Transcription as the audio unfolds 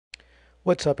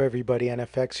What's up everybody,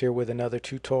 NFX here with another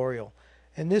tutorial.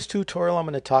 In this tutorial I'm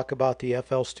going to talk about the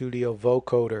FL Studio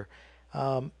Vocoder.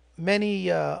 Many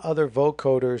other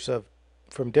vocoders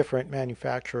from different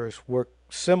manufacturers work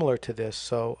similar to this,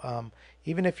 so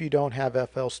even if you don't have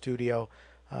FL Studio,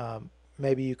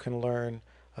 maybe you can learn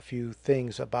a few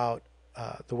things about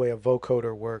the way a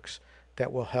vocoder works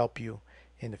that will help you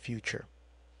in the future.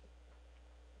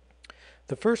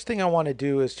 The first thing I want to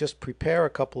do is just prepare a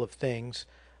couple of things.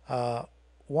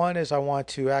 One is I want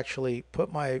to actually put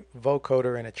my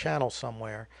vocoder in a channel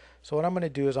somewhere. So what I'm going to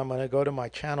do is I'm going to go to my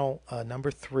channel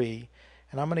number 3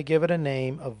 and I'm going to give it a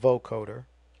name of vocoder.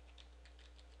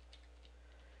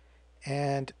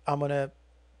 And I'm going to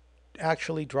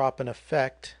actually drop an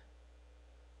effect.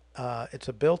 It's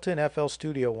a built-in FL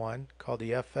Studio one called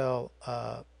the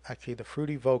actually the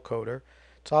Fruity Vocoder.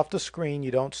 It's off the screen,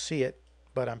 you don't see it,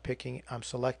 but I'm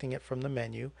selecting it from the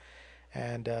menu,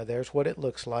 and there's what it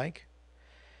looks like.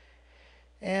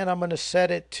 And I'm going to set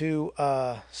it to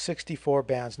 64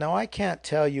 bands. Now I can't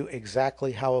tell you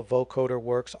exactly how a vocoder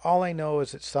works. All I know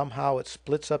is that somehow it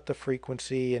splits up the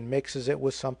frequency and mixes it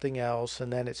with something else,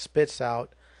 and then it spits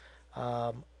out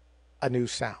a new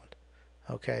sound.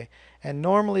 Okay, and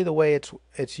normally the way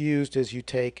it's used is you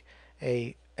take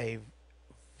a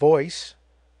voice,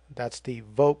 that's the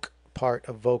voc part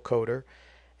of vocoder,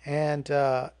 and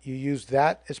you use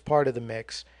that as part of the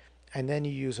mix, and then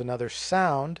you use another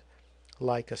sound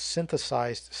like a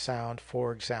synthesized sound,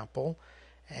 for example,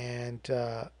 and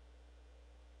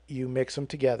you mix them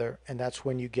together, and that's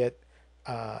when you get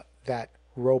that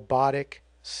robotic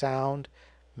sound.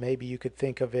 Maybe you could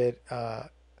think of it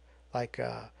like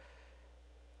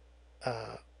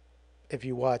if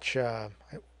you watch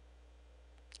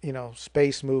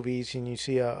space movies and you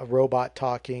see a robot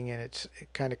talking and it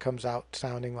kind of comes out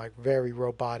sounding like very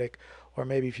robotic. Or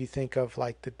maybe if you think of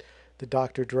like the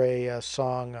Dr. Dre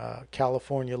song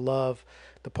California Love,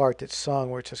 the part that's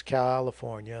sung where it says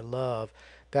California Love,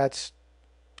 that's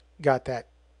got that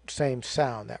same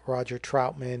sound, that Roger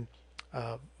Troutman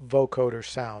vocoder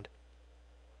sound.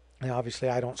 Now obviously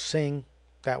I don't sing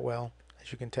that well,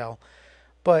 as you can tell,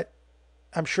 but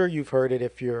I'm sure you've heard it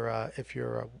if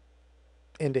you're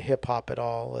into hip hop at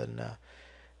all and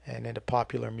into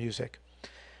popular music.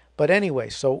 But anyway,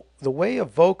 so the way a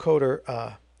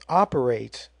vocoder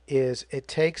operates is it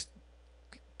takes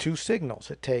two signals.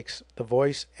 It takes the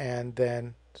voice and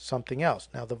then something else.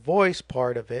 Now the voice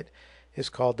part of it is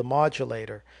called the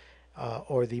modulator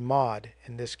or the mod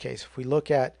in this case. If we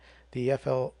look at the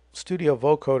FL Studio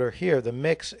vocoder here, the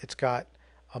mix, it's got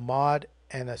a mod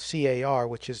and a CAR,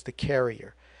 which is the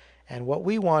carrier. And what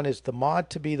we want is the mod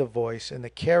to be the voice and the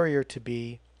carrier to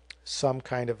be some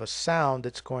kind of a sound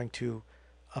that's going to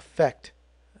affect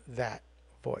that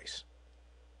voice.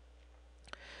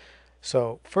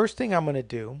 So first thing I'm going to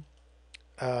do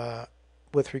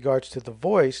with regards to the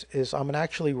voice is I'm going to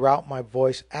actually route my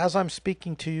voice as I'm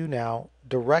speaking to you now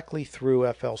directly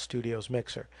through FL Studio's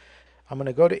mixer. I'm going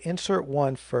to go to Insert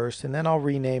 1 first, and then I'll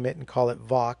rename it and call it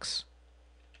Vox,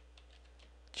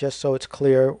 just so it's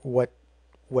clear what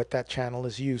that channel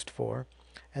is used for.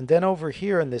 And then over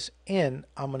here in this in,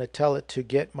 I'm going to tell it to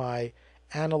get my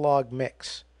analog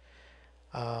mix.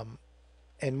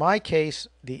 In my case,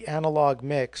 the analog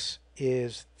mix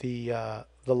is the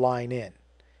line in,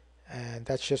 and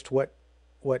that's just what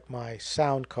my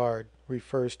sound card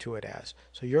refers to it as.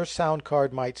 So your sound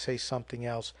card might say something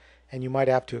else, and you might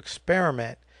have to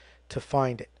experiment to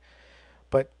find it.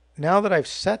 But now that I've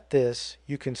set this,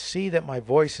 you can see that my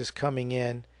voice is coming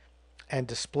in and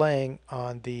displaying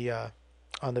on the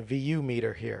VU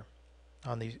meter here,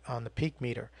 on the peak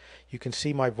meter. You can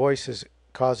see my voice is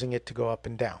causing it to go up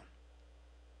and down.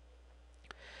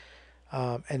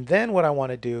 And then what I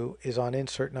want to do is on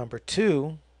insert number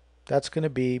 2, that's going to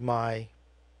be my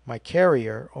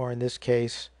carrier, or in this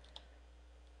case,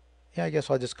 yeah, I guess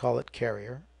I'll just call it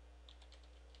carrier.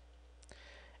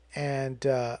 And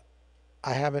I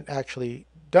haven't actually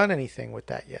done anything with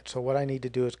that yet. So what I need to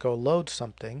do is go load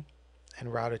something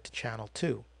and route it to channel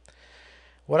 2.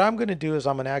 What I'm going to do is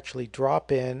I'm going to actually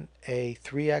drop in a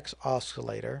 3x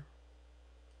oscillator,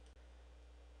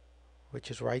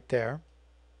 which is right there.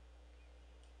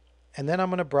 And then I'm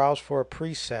going to browse for a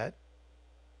preset.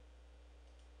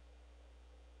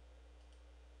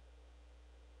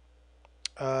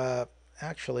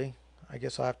 Actually, I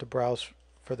guess I'll have to browse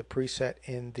for the preset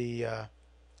in the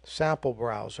sample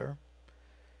browser.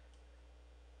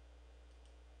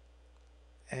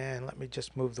 And let me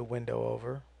just move the window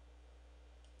over.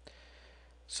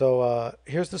 So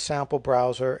here's the sample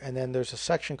browser, and then there's a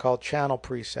section called channel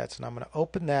presets, and I'm going to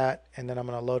open that, and then I'm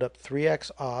going to load up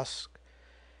 3x osc,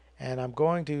 And I'm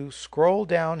going to scroll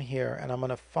down here and I'm going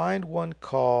to find one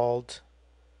called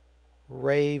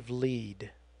Rave Lead.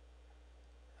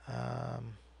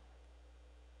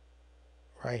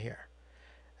 Right here.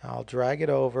 I'll drag it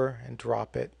over and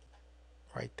drop it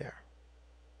right there.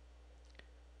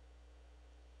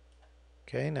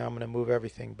 Okay, now I'm going to move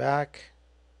everything back.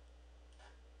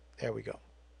 There we go.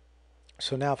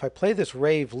 So now if I play this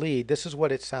Rave Lead, this is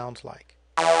what it sounds like.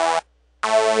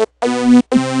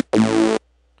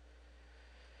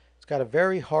 It's got a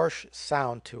very harsh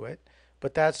sound to it,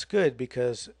 but that's good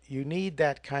because you need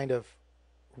that kind of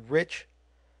rich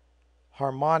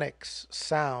harmonics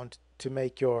sound to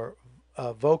make your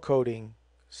vocoding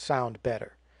sound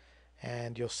better.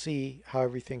 And you'll see how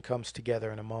everything comes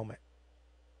together in a moment.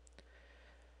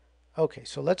 Okay,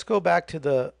 so let's go back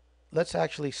to let's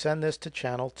actually send this to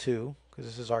channel 2 because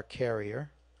this is our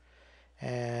carrier.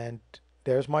 And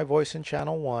there's my voice in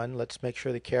channel 1. Let's make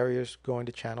sure the carrier's going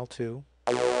to channel 2,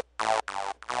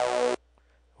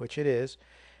 which it is.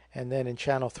 And then in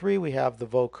channel 3 we have the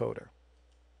vocoder.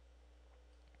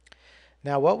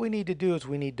 Now what we need to do is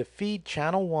we need to feed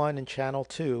channel 1 and channel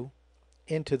 2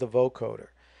 into the vocoder.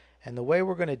 And the way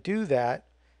we're going to do that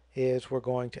is we're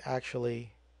going to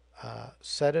actually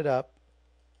set it up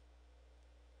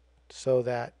so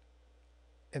that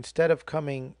instead of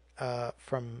coming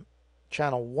from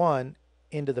channel 1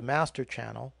 into the master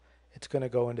channel, it's going to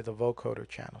go into the vocoder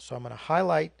channel. So I'm going to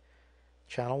highlight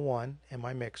channel 1 in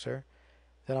my mixer.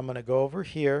 Then I'm going to go over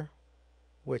here,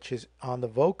 which is on the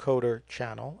vocoder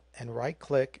channel, and right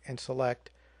click and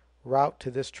select route to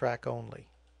this track only.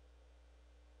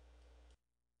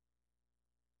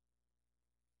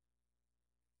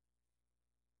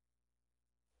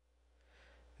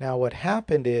 Now what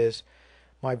happened is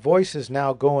my voice is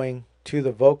now going to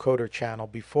the vocoder channel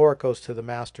before it goes to the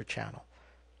master channel.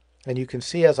 And you can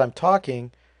see as I'm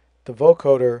talking, the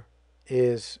vocoder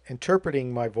is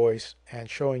interpreting my voice and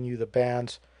showing you the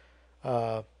bands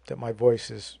that my voice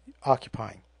is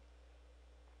occupying.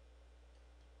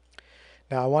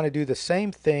 Now I want to do the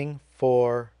same thing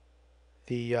for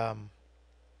the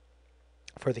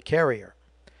carrier.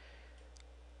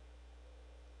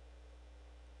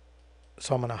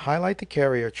 So I'm going to highlight the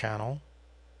carrier channel,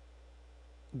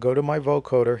 go to my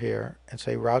vocoder here, and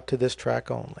say route to this track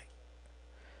only.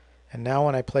 And now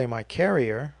when I play my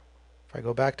carrier, if I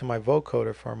go back to my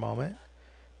vocoder for a moment,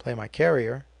 play my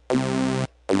carrier,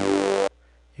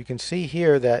 you can see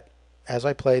here that as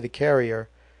I play the carrier,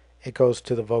 it goes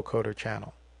to the vocoder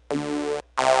channel.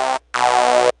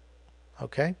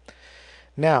 Okay?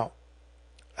 Now,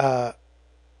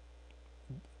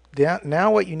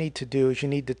 now what you need to do is you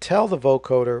need to tell the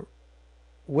vocoder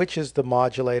which is the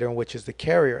modulator and which is the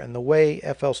carrier. And the way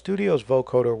FL Studio's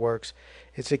vocoder works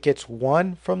is it gets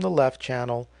one from the left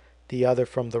channel, the other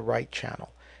from the right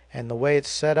channel. And the way it's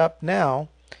set up now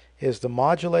is the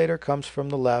modulator comes from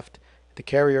the left, the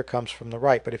carrier comes from the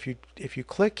right. But if you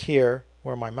click here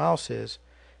where my mouse is,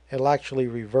 it'll actually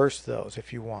reverse those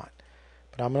if you want.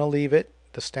 But I'm going to leave it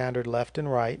the standard left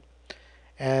and right.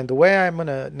 And the way I'm going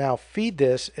to now feed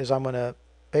this is I'm going to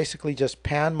basically just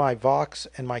pan my Vox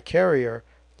and my carrier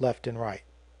left and right.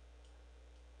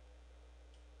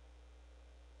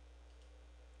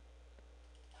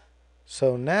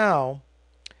 So now,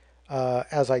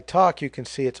 as I talk, you can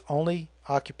see it's only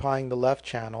occupying the left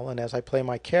channel, and as I play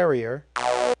my carrier,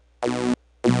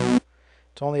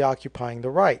 it's only occupying the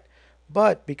right.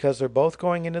 But because they're both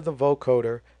going into the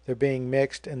vocoder, they're being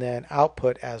mixed and then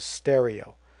output as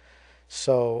stereo.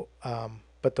 So,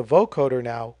 but the vocoder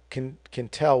now can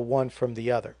tell one from the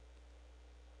other.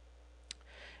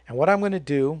 And what I'm going to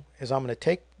do is I'm going to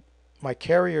take my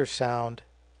carrier sound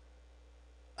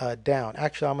down.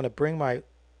 Actually, I'm going to bring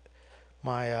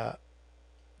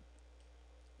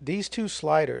these two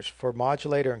sliders for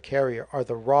modulator and carrier are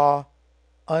the raw,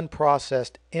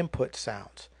 unprocessed input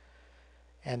sounds.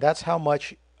 And that's how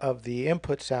much of the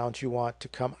input sounds you want to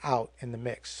come out in the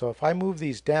mix. So if I move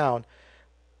these down,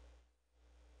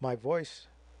 my voice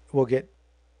will get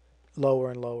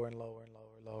lower and lower and lower and lower,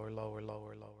 lower, lower, lower,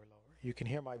 lower, lower. You can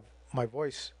hear my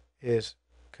voice is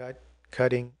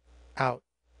cutting out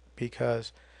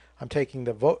because I'm taking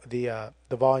the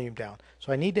volume down.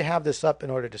 So I need to have this up in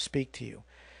order to speak to you.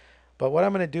 But what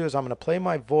I'm going to do is I'm going to play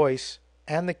my voice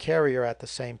and the carrier at the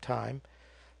same time,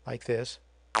 like this.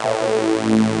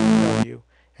 W.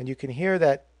 And you can hear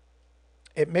that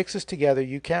it mixes together.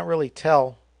 You can't really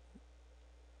tell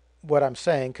what I'm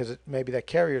saying because maybe that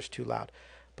carrier is too loud.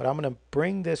 But I'm going to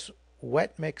bring this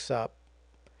wet mix up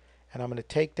and I'm going to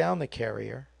take down the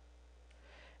carrier.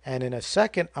 And in a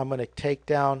second, I'm going to take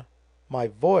down my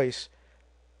voice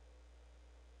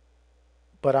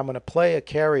but I'm going to play a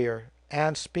carrier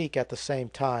and speak at the same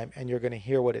time, and you're going to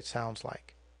hear what it sounds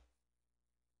like.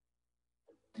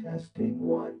 Testing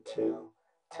 1, 2,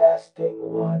 testing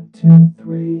 1, 2,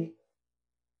 3.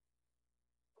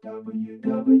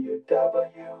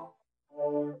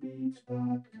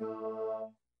 www.warbeats.com.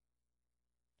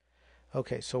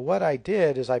 Okay, so what I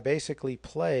did is I basically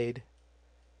played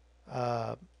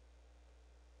uh,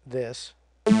 this.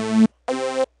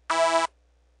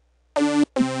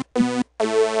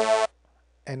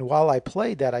 And while I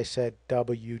played that, I said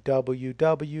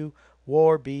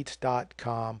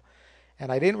www.warbeats.com.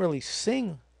 And I didn't really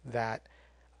sing that.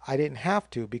 I didn't have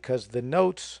to because the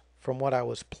notes from what I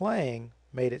was playing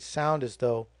made it sound as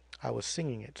though I was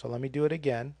singing it. So let me do it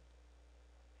again.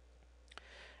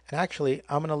 And actually,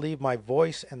 I'm going to leave my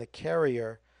voice and the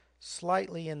carrier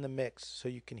slightly in the mix so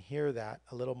you can hear that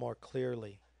a little more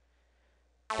clearly.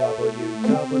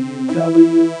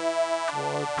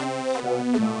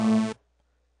 www.warbeats.com.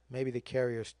 Maybe the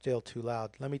carrier is still too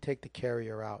loud. Let me take the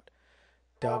carrier out.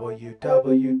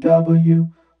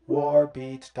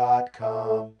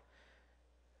 www.warbeats.com.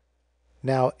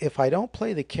 Now, if I don't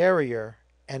play the carrier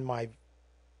and my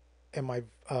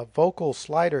vocal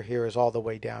slider here is all the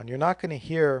way down, you're not going to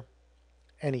hear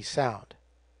any sound.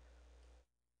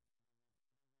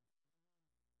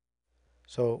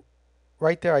 So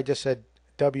right there I just said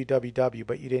www,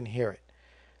 but you didn't hear it.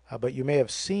 But you may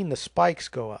have seen the spikes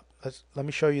go up. Let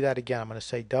me show you that again. I'm going to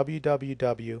say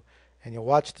www, and you'll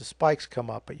watch the spikes come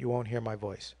up, but you won't hear my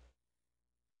voice.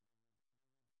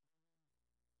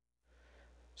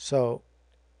 So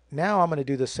now I'm going to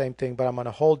do the same thing, but I'm going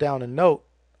to hold down a note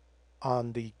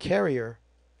on the carrier,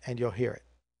 and you'll hear it.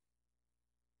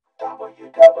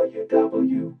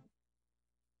 www.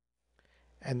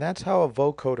 And that's how a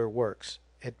vocoder works.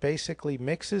 It basically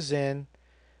mixes in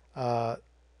uh,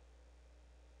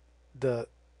 the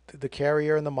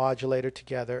carrier and the modulator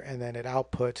together, and then it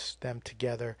outputs them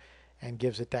together and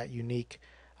gives it that unique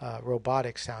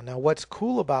robotic sound. Now, what's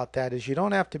cool about that is you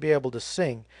don't have to be able to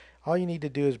sing. All you need to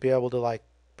do is be able to like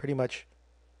pretty much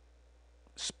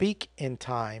speak in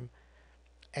time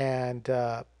and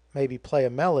maybe play a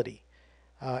melody.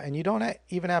 And you don't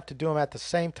even have to do them at the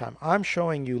same time. I'm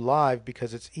showing you live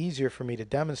because it's easier for me to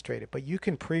demonstrate it, but you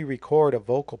can pre-record a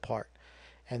vocal part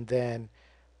and then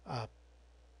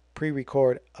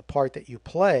pre-record a part that you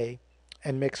play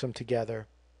and mix them together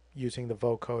using the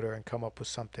vocoder and come up with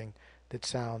something that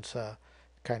sounds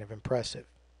kind of impressive.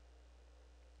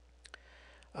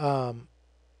 One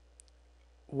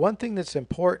thing that's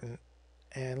important,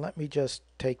 and let me just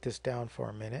take this down for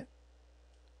a minute.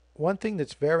 One thing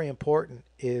that's very important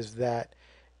is that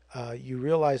you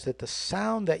realize that the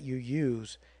sound that you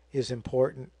use is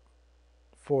important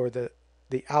for the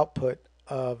output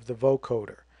of the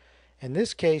vocoder. In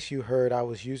this case, you heard I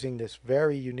was using this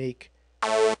very unique,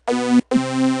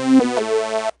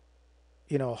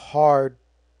 hard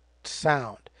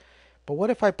sound. But what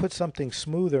if I put something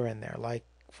smoother in there? Like,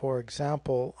 for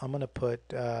example, I'm going to put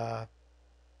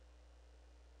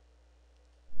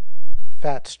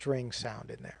fat string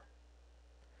sound in there.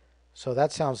 So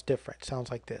that sounds different. Sounds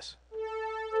like this.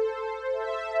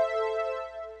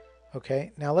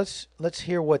 Okay, now let's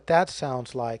hear what that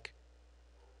sounds like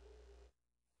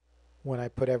when I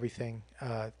put everything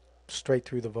straight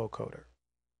through the vocoder.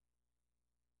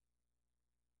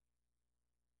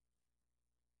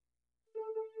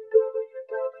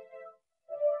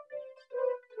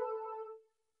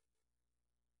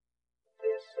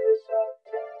 This is a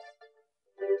test.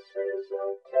 This is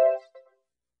a test.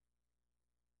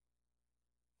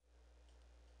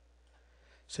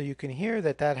 So you can hear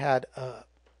that had a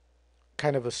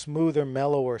kind of a smoother,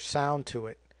 mellower sound to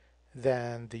it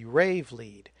than the rave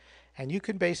lead. And you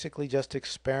can basically just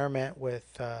experiment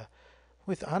with I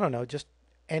don't know, just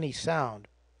any sound.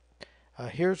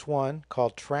 Here's one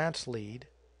called trance lead.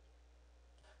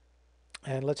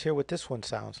 And let's hear what this one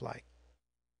sounds like.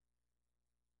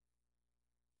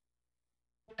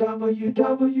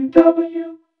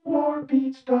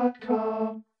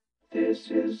 www.warbeats.com.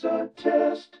 This is a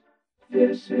test.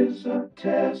 This is a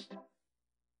test.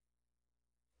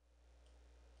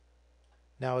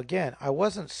 Now again, I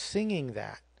wasn't singing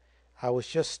that. I was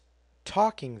just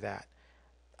talking that.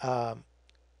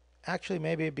 Actually,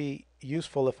 maybe it'd be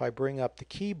useful if I bring up the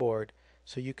keyboard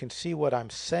so you can see what I'm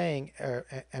saying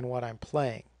and what I'm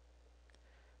playing.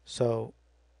 So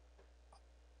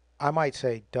I might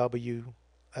say W.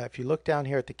 If you look down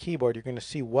here at the keyboard, you're going to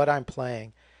see what I'm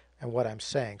playing and what I'm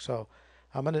saying. So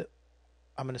I'm going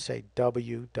to say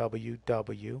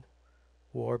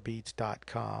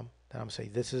www.warbeats.com. Then I'm going to say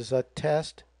this is a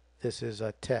test. This is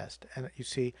a test. And you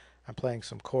see I'm playing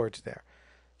some chords there.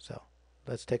 So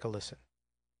Let's take a listen.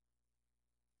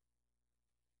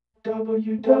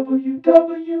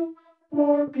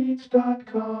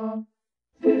 www.warbeats.com.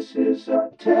 This is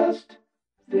a test.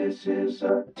 This is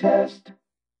a test.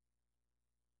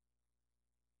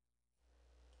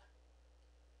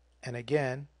 And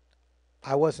again,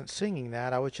 I wasn't singing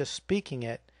that, I was just speaking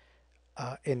it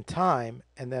in time,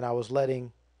 and then I was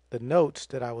letting the notes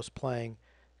that I was playing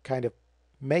kind of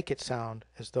make it sound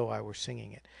as though I were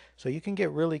singing it. So you can get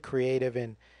really creative,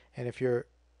 and if you're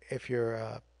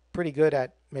pretty good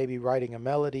at maybe writing a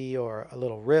melody or a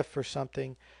little riff or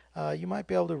something, you might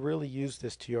be able to really use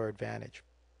this to your advantage.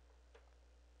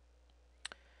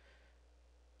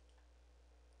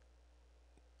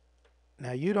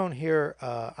 Now you don't hear,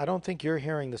 I don't think you're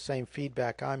hearing the same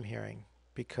feedback I'm hearing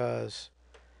because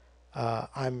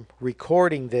I'm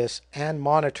recording this and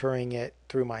monitoring it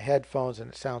through my headphones,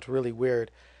 and it sounds really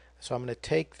weird. So I'm going to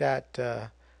take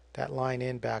that line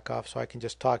in back off so I can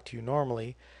just talk to you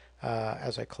normally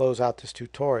as I close out this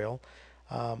tutorial.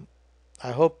 Um,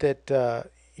 I hope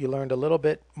that you learned a little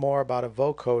bit more about a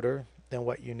vocoder than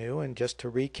what you knew. And just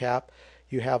to recap,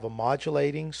 you have a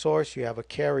modulating source, you have a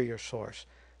carrier source.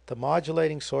 The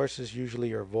modulating source is usually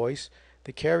your voice.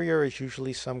 The carrier is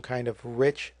usually some kind of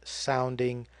rich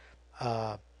sounding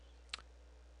uh,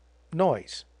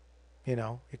 noise. You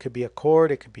know, it could be a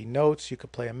chord, it could be notes, you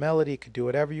could play a melody, you could do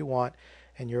whatever you want,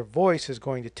 and your voice is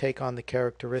going to take on the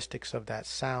characteristics of that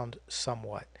sound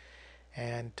somewhat.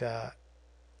 And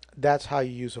that's how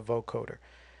you use a vocoder.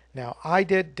 Now, I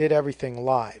did everything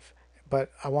live,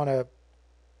 but I want to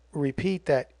repeat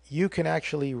that you can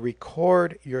actually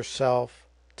record yourself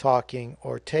talking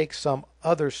or take some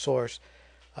other source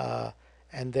uh,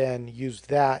 and then use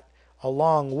that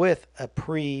along with a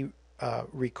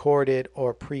pre-recorded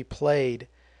or pre-played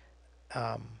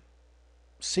um,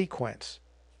 sequence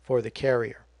for the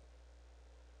carrier.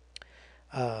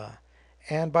 Uh,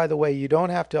 and by the way, you don't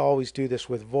have to always do this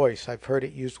with voice. I've heard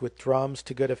it used with drums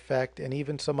to good effect, and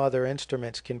even some other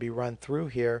instruments can be run through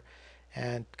here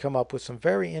and come up with some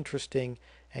very interesting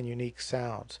and unique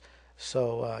sounds.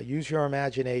 So use your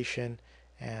imagination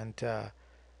and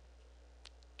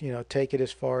take it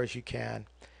as far as you can.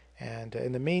 And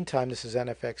in the meantime, this is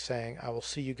NFX saying I will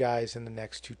see you guys in the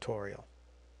next tutorial.